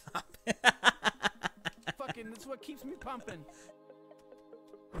get a job. Fucking, that's what keeps me pumping.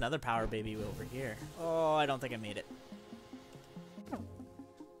 Another power baby over here. Oh, I don't think I made it.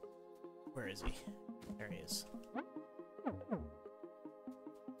 Where is he? There he is.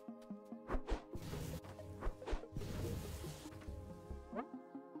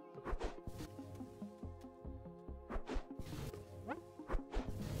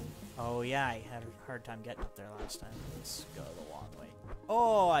 Oh yeah, I had a hard time getting up there last time. Let's go the long way.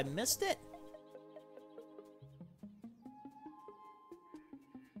 Oh, I missed it?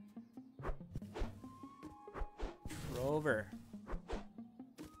 Trover.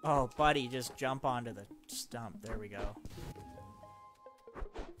 Oh, buddy, just jump onto the stump. There we go.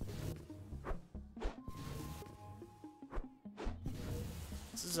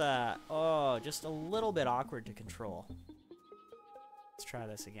 This is, oh, just a little bit awkward to control. Let's try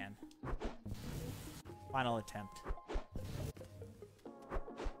this again. Final attempt.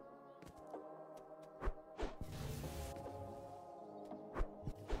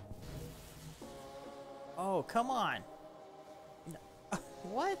 Oh, come on. No.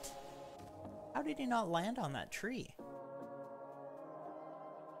 What? How did he not land on that tree?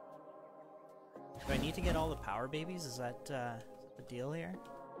 Do I need to get all the power babies? Is that the deal here?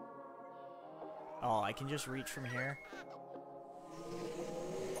 Oh, I can just reach from here.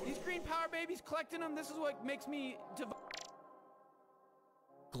 These green power babies, collecting them, this is what makes me...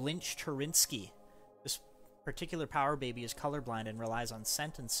 Glinch Terinsky. This particular power baby is colorblind and relies on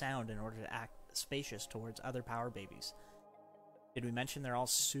scent and sound in order to act spacious towards other power babies. Did we mention they're all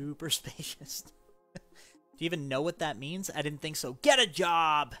super spacious? Do you even know what that means? I didn't think so. Get a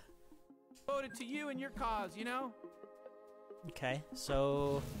job! Devoted to you and your cause, you know? Okay,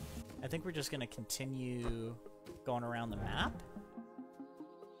 so I think we're just going to continue going around the map.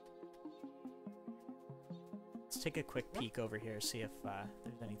 Let's take a quick peek over here, see if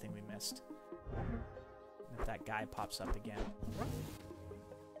there's anything we missed. And if that guy pops up again.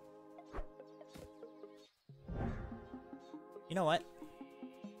 You know what?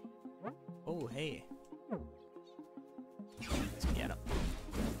 Oh, hey. Let's get him.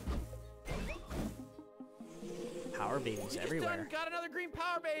 Power babies everywhere. Got another green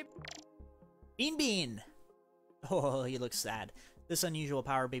power babe. Bean Bean! Oh, he looks sad. This unusual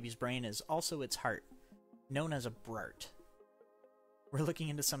power baby's brain is also its heart, known as a Brart. We're looking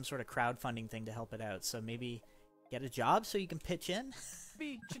into some sort of crowdfunding thing to help it out, so maybe get a job so you can pitch in?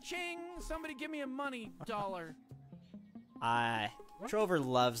 Cha-ching! Somebody give me a money dollar. Trover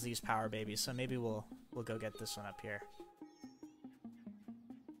loves these power babies, so maybe we'll go get this one up here.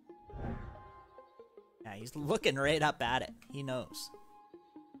 Yeah, he's looking right up at it. He knows.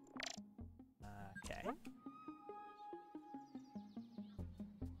 Okay.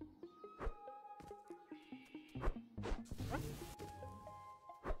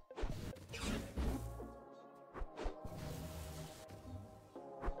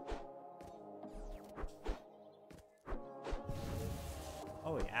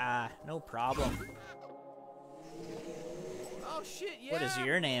 Oh yeah, no problem. Oh shit, yeah. What is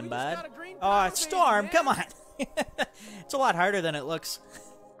your name, bud? Oh, power it's Storm. baby, Come on. It's a lot harder than it looks.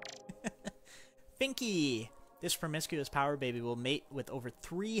 Finky. This promiscuous power baby will mate with over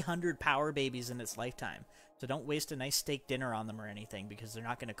 300 power babies in its lifetime. So don't waste a nice steak dinner on them or anything, because they're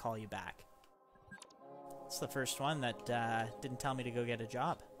not going to call you back. It's the first one that didn't tell me to go get a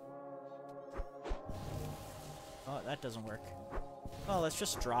job. Oh, that doesn't work. Oh, let's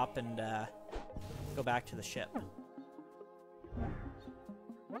just drop and go back to the ship.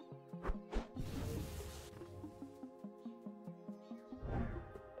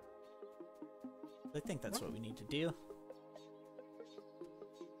 I think that's what we need to do.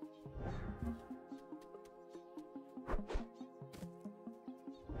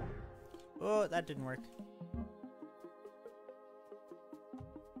 Oh, that didn't work.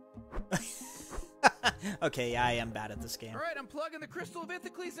 Okay, yeah, I am bad at this game. Alright, I'm plugging the Crystal of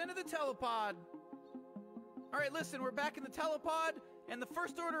Ithacles into the telepod. Alright, listen, we're back in the telepod, and the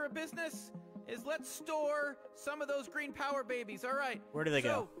first order of business is let's store some of those green power babies. Alright. Where do they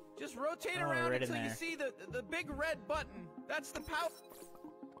go? Just rotate Oh, around right in until you there. see the big red button. That's the power.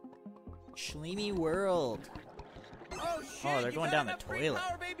 Schleemy World. Oh shit! Oh, they're you going got down the enough green toilet.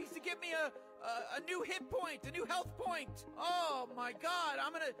 power babies to give me a new hit point, a new health point. Oh my god!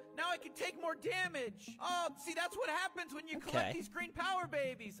 Now I can take more damage. Oh, see, that's what happens when you collect Okay. these green power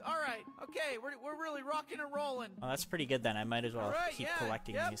babies. All right, okay, we're really rocking and rolling. Oh, that's pretty good then. I might as well All right, keep yeah,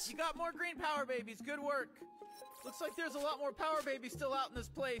 collecting yep, these. you got more green power babies. Good work. Looks like there's a lot more power babies still out in this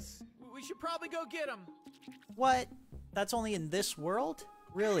place. We should probably go get them. What? That's only in this world?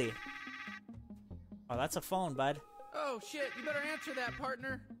 Really? Oh, that's a phone, bud. Oh shit! You better answer that,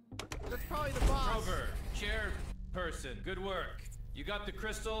 partner. That's probably the boss. Trover, chairperson, good work. You got the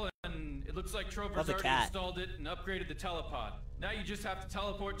crystal, and it looks like Trover's Love the already cat. installed it and upgraded the telepod. Now you just have to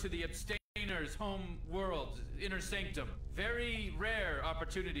teleport to the Abstainer's home world, Inner Sanctum. Very rare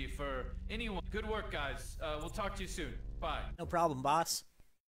opportunity for anyone. Good work, guys. We'll talk to you soon. Bye. No problem, boss.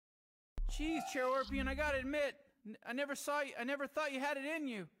 Jeez, Chair Orpian, I gotta admit, I never thought you had it in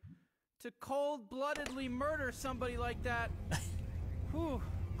you to cold-bloodedly murder somebody like that. Whew,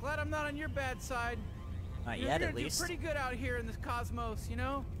 glad I'm not on your bad side. Not You're yet, gonna at least. do pretty good out here in this cosmos, you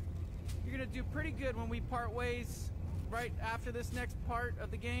know? You're gonna do pretty good when we part ways right after this next part of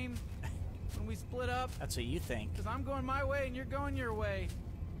the game, when we split up. That's what you think. Because I'm going my way and you're going your way.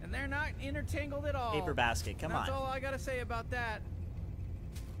 And they're not intertangled at all. Paper basket, come That's on. all I gotta say about that.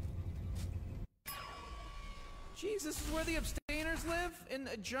 Jeez, this is where the abstainers live? In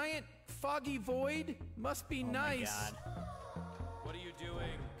a giant foggy void? Must be nice. My God. What are you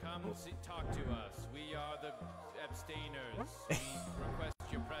doing? Come talk to us. We are the abstainers. We request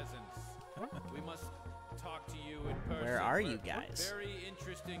your presence. We must talk to you in person. Where are you We're guys? Very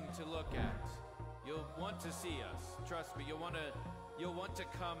interesting to look at. You'll want to see us. Trust me. You'll want to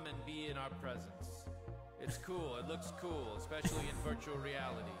come and be in our presence. It's cool. It looks cool, especially in virtual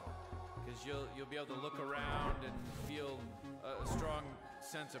reality, because you'll be able to look around and feel a strong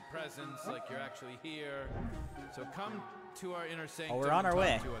sense of presence, like you're actually here. So come to our inner sanctum. we're on and our talk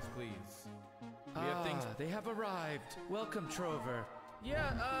way. to us, please. We have things. They have arrived. Welcome, Trover.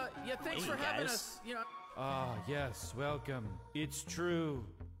 Yeah, thanks Hey, for having guys. us. You know, Ah, yes, welcome. It's true.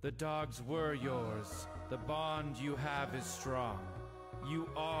 The dogs were yours. The bond you have is strong. You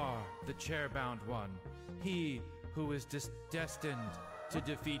are the chair-bound one. He who is destined to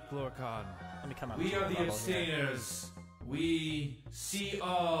defeat Glorkon. Let me come up We to your are the level here. abstainers. We see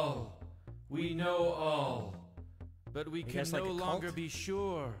all. We know all. But we can guys like no a longer cult? be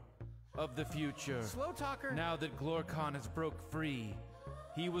sure of the future. slow talker. Now that Glorkon has broke free,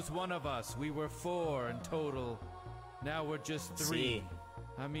 he was one of us. We were 4 in total. Now we're just 3. See.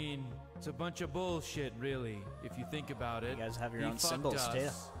 I mean, it's a bunch of bullshit, really, if you think about it. You guys have your He own fucked symbols, us.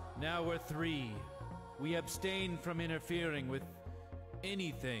 too. Now we're 3. We abstain from interfering with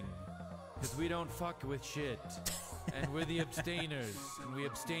anything, because we don't fuck with shit. And we're the abstainers, and we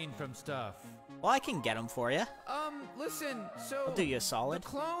abstain from stuff. Well, I can get them for you. Listen, so I'll do you a solid. the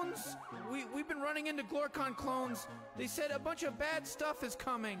clones, we've been running into Glorkon clones. They said a bunch of bad stuff is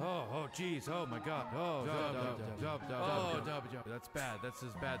coming. Oh, jeez. Oh, my God. Oh, that's bad. This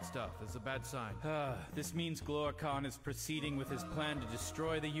is bad stuff. This is a bad sign. This means Glorkon is proceeding with his plan to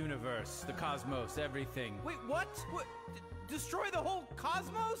destroy the universe, the cosmos, everything. Wait, what? What? destroy the whole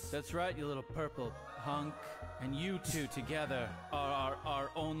cosmos? That's right, you little purple hunk. And you two together are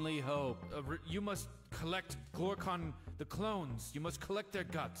our only hope. You must collect Glorkon the clones. You must collect their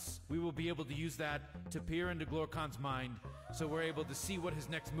guts. We will be able to use that to peer into Glorkon's mind, so we're able to see what his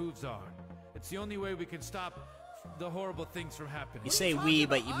next moves are. It's the only way we can stop the horrible things from happening. You say we,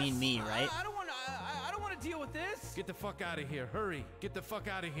 but you mean me, right? I don't want to deal with this. Get the fuck out of here. Hurry. Get the fuck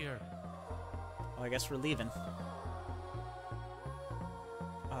out of here. Oh, I guess we're leaving.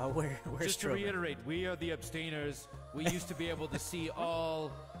 Where's Just to Trover? reiterate, we are the abstainers. We used to be able to see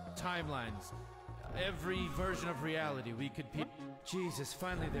all timelines. Every version of reality we could Jesus,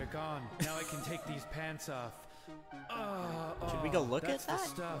 finally they're gone. Now I can take these pants off. Should we go look that's at the that?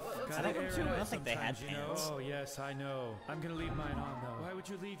 stuff. I don't think they had pants. Oh, yes, I know. I'm gonna leave mine on, though. Why would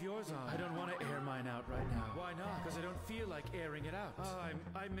you leave yours on? I don't want to air mine out right now. Why not? Because I don't feel like airing it out.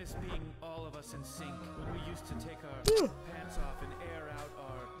 I miss being all of us in sync. When we used to take our pants off and air out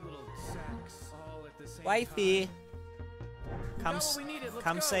our little sacks all at the same Wifey. time.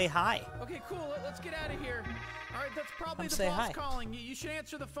 Come say hi. Okay, cool. Let's get out of here. All right, that's probably Come the say boss hi. calling. You should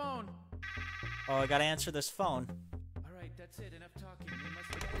answer the phone. Oh, I gotta answer this phone. All right, that's it. Enough talking.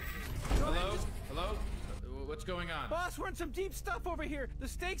 Hello? Hello? What's going on? Boss, we're in some deep stuff over here. The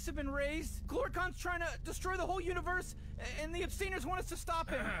stakes have been raised. Glorkon's trying to destroy the whole universe, and the abstainers want us to stop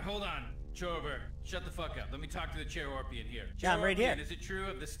him. Hold on. Trover, shut the fuck up. Let me talk to the Chair Orpian here. Yeah, I'm right here. Is it true?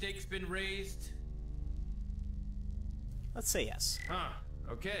 Have the stakes been raised? Let's say yes. Huh.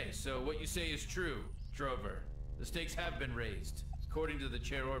 Okay, so what you say is true, Trover. The stakes have been raised, according to the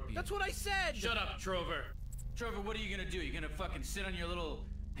Chair Orpian. That's what I said! Shut up, Trover. Trover, what are you gonna do? You gonna fucking sit on your little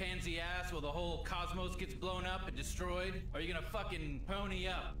pansy ass while the whole cosmos gets blown up and destroyed? Or are you gonna fucking pony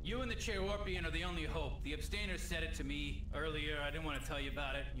up? You and the Chair Orpian are the only hope. The abstainers said it to me earlier. I didn't want to tell you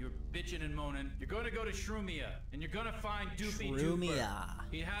about it. You were bitching and moaning. You're gonna go to Shrumia, and you're gonna find Doopy Dooper. Shrumia.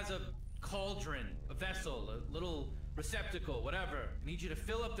 He has a cauldron, a vessel, a little receptacle, whatever. I need you to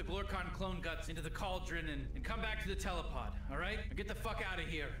fill up the Glorkon clone guts into the cauldron and come back to the telepod, alright? Get the fuck out of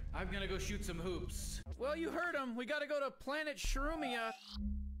here. I'm gonna go shoot some hoops. Well, you heard him. We gotta go to planet Shrumia.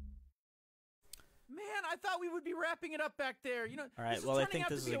 Man, I thought we would be wrapping it up back there. You know, All right, this well, I is turning think out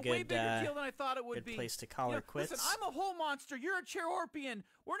this to is be a way good, bigger deal than I thought it would good be. place to call You her know, quits. Listen, I'm a whole monster. You're a Chair Orpian.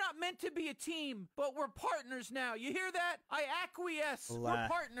 We're not meant to be a team, but we're partners now. You hear that? I acquiesce. Well, we're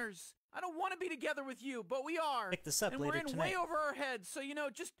partners. I don't want to be together with you, but we are. Pick this up and later we're in tonight. way over our heads, so you know,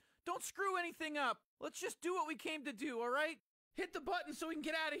 just don't screw anything up. Let's just do what we came to do, all right? Hit the button so we can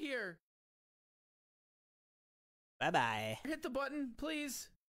get out of here. Bye-bye. Hit the button, please.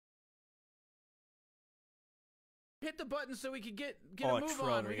 Hit the button so we can get a move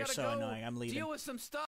on. Trover, We you're gotta so go annoying. I'm leaving. deal with some stuff.